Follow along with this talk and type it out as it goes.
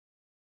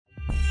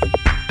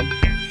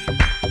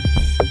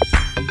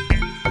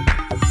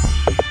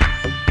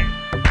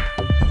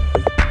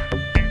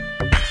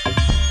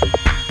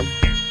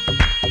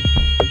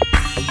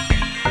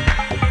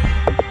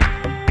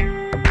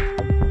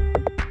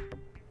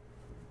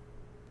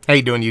How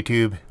you doing,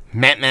 YouTube?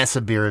 Matt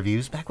Massive Beer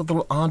Reviews, back with a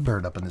little odd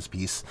bird up in this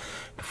piece,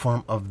 in the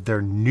form of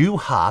their new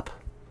hop,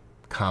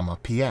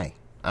 PA.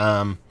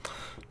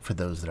 For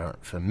those that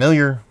aren't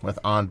familiar with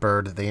Odd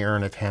Bird, they are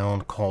in a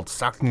town called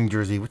Stockton, New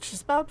Jersey, which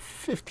is about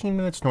 15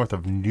 minutes north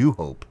of New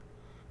Hope,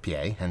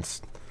 PA,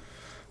 hence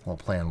a little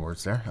play on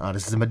words there.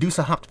 This is a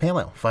Medusa hopped pale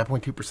ale,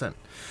 5.2%.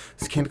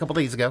 This came a couple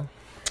days ago.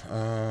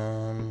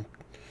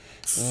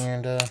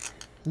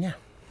 Yeah.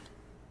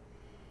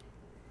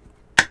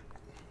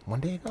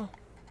 One day ago?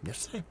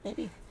 Yesterday,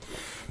 maybe.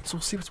 So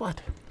we'll see what's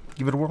what.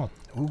 Give it a whirl.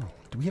 Ooh,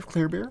 do we have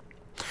clear beer?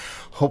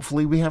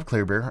 Hopefully we have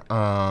clear beer.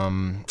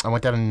 I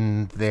went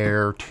down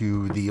there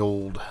to the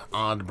old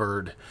Odd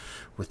Bird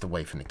with the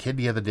wife and the kid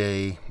the other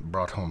day.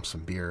 Brought home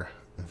some beer.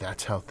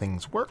 That's how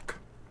things work.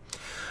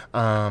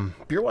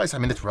 Beer-wise, I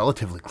mean, it's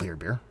relatively clear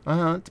beer.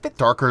 It's a bit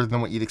darker than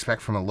what you'd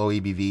expect from a low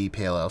ABV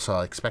pale ale, so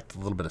I expect a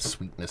little bit of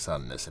sweetness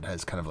on this. It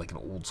has kind of like an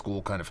old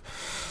school kind of...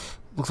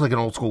 Looks like an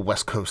old school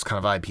West Coast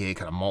kind of IPA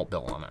kind of malt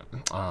bill on it.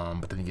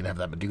 But then you can have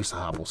that Medusa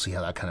hop. We'll see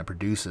how that kind of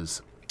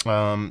produces.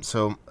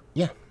 So,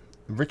 yeah.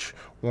 Rich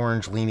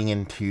orange leaning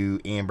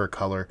into amber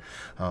color.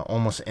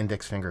 Almost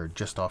index finger,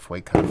 just off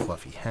white, kind of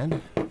fluffy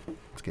head.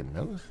 Let's get a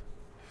nose.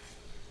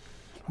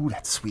 Ooh,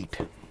 that's sweet.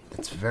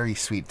 That's very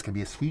sweet. It's going to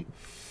be a sweet,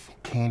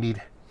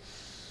 candied,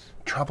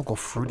 tropical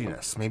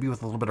fruitiness. Maybe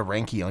with a little bit of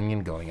ranky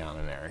onion going on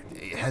in there.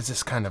 It has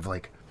this kind of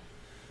like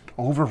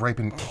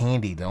over-ripened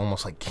candied,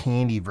 almost like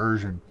candy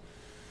version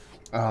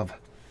of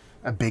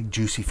a big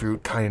juicy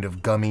fruit, kind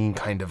of gummy,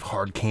 kind of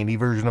hard candy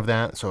version of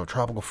that. So a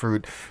tropical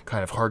fruit,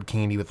 kind of hard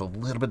candy with a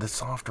little bit of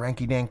soft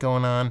ranky dank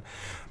going on.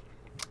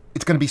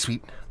 It's going to be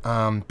sweet,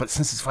 but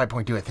since it's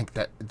 5.2, I think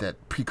that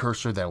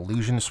precursor, that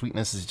illusion of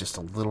sweetness is just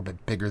a little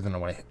bit bigger than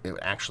what it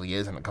actually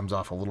is, and it comes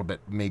off a little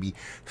bit maybe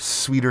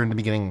sweeter in the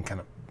beginning and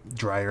kind of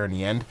drier in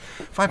the end.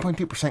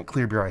 5.2%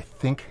 clear beer, I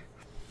think.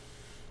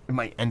 It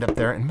might end up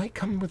there and might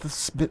come with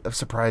a bit of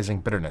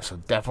surprising bitterness. So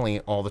definitely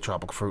all the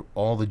tropical fruit,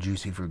 all the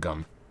juicy fruit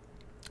gum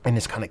in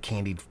this kind of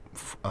candied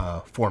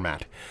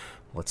format.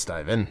 Let's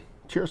dive in.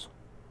 Cheers.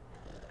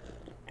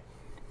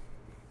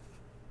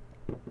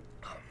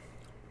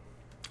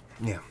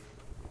 Yeah.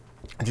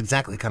 It's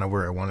exactly kind of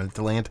where I wanted it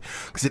to land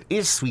because it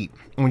is sweet.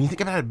 And when you think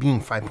about it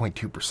being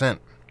 5.2%,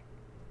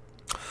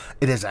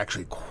 it is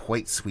actually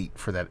quite sweet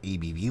for that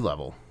ABV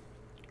level.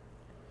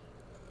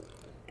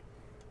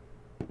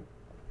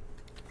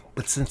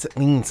 But since it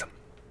leans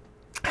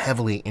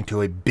heavily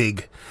into a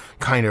big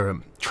kind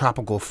of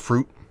tropical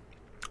fruit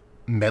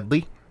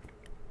medley,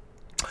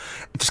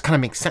 it just kind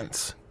of makes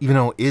sense. Even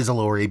though it is a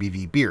lower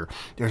ABV beer,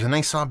 there's a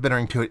nice soft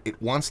bittering to it. It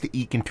wants to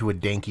eke into a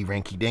danky,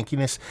 ranky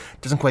dankiness.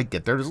 It doesn't quite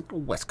get there. There's a little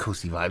West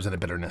Coasty vibes and a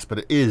bitterness, but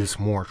it is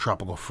more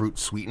tropical fruit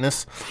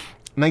sweetness.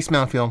 Nice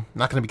mouthfeel.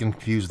 Not going to be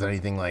confused with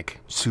anything like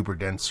super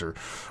dense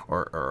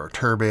or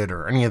turbid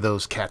or any of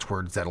those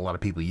catchwords that a lot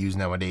of people use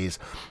nowadays.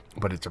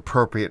 But it's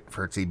appropriate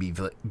for its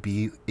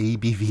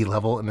ABV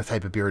level and the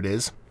type of beer it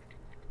is.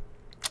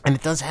 And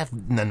it does have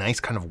a nice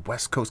kind of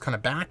West Coast kind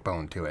of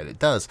backbone to it. It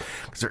does.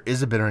 Because there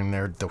is a bittering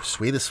there. The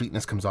way the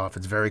sweetness comes off,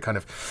 it's very kind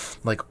of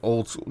like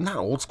old school. Not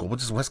old school, but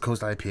just West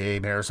Coast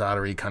IPA, Maris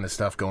Ottery kind of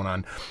stuff going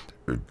on.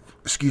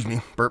 Excuse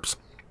me, burps.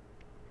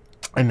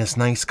 And this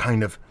nice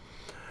kind of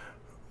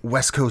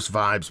West Coast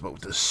vibes, but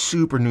with a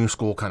super new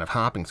school kind of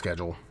hopping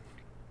schedule.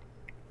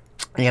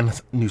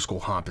 And new school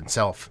hop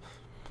itself.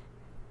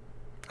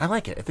 I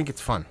like it. I think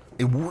it's fun.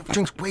 It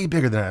drinks way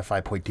bigger than at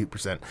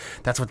 5.2%.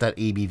 That's what that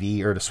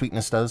ABV or the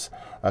sweetness does.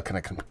 Kind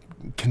of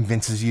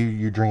convinces you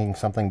you're drinking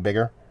something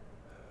bigger.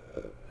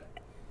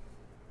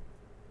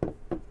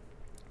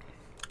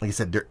 Like I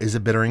said, there is a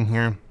bittering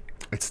here.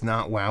 It's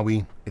not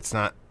wowie. It's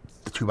not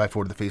the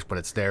 2x4 to the face, but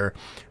it's there.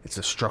 It's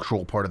a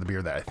structural part of the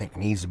beer that I think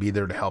needs to be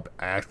there to help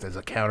act as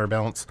a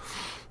counterbalance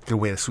to the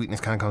way the sweetness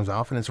kind of comes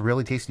off. And it's a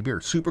really tasty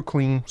beer. Super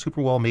clean,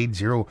 super well made.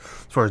 Zero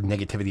as far as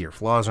negativity or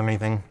flaws or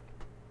anything.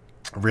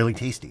 Really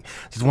tasty.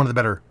 This is one of the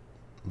better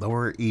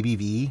lower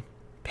ABV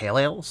pale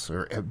ales,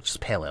 or just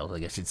pale ales, I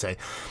guess you'd say.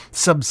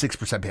 Sub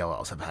 6% pale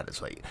ales I've had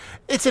this late.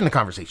 It's in the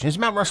conversation. Is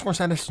Mount Rushmore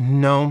status?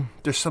 No.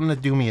 There's some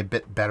that do me a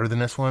bit better than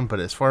this one, but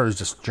as far as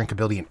just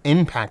drinkability and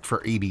impact for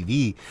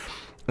ABV,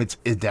 it's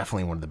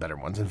definitely one of the better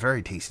ones and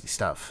very tasty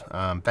stuff.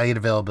 Valued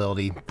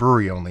availability,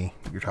 brewery only.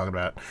 You're talking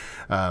about,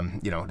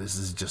 this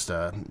is just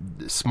a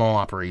small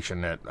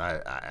operation that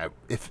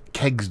if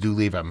kegs do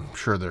leave, I'm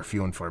sure they're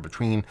few and far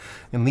between.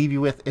 And leave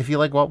you with, if you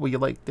like what, will you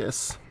like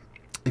this?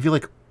 If you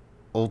like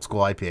old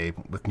school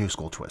IPA with new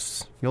school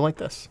twists, you'll like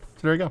this.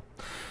 So there you go.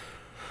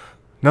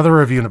 Another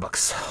review in the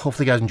books.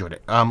 Hopefully you guys enjoyed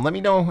it. Let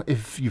me know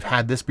if you've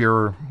had this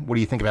beer. What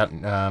do you think about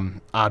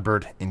Odd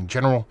Bird in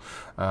general?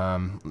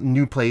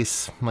 New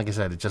place. Like I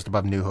said, it's just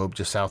above New Hope,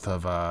 just south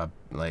of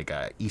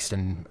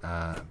Easton,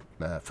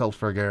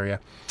 Phillipsburg area.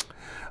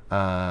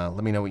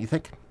 Let me know what you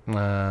think.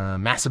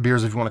 Massive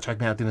Beers if you want to check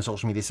me out doing the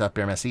social media stuff,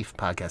 Beer Massive,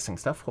 podcasting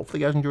stuff.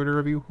 Hopefully you guys enjoyed the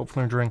review. Hopefully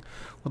you're enjoying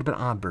a little bit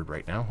of Odd Bird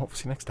right now.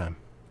 Hopefully see you next time.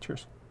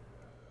 Cheers.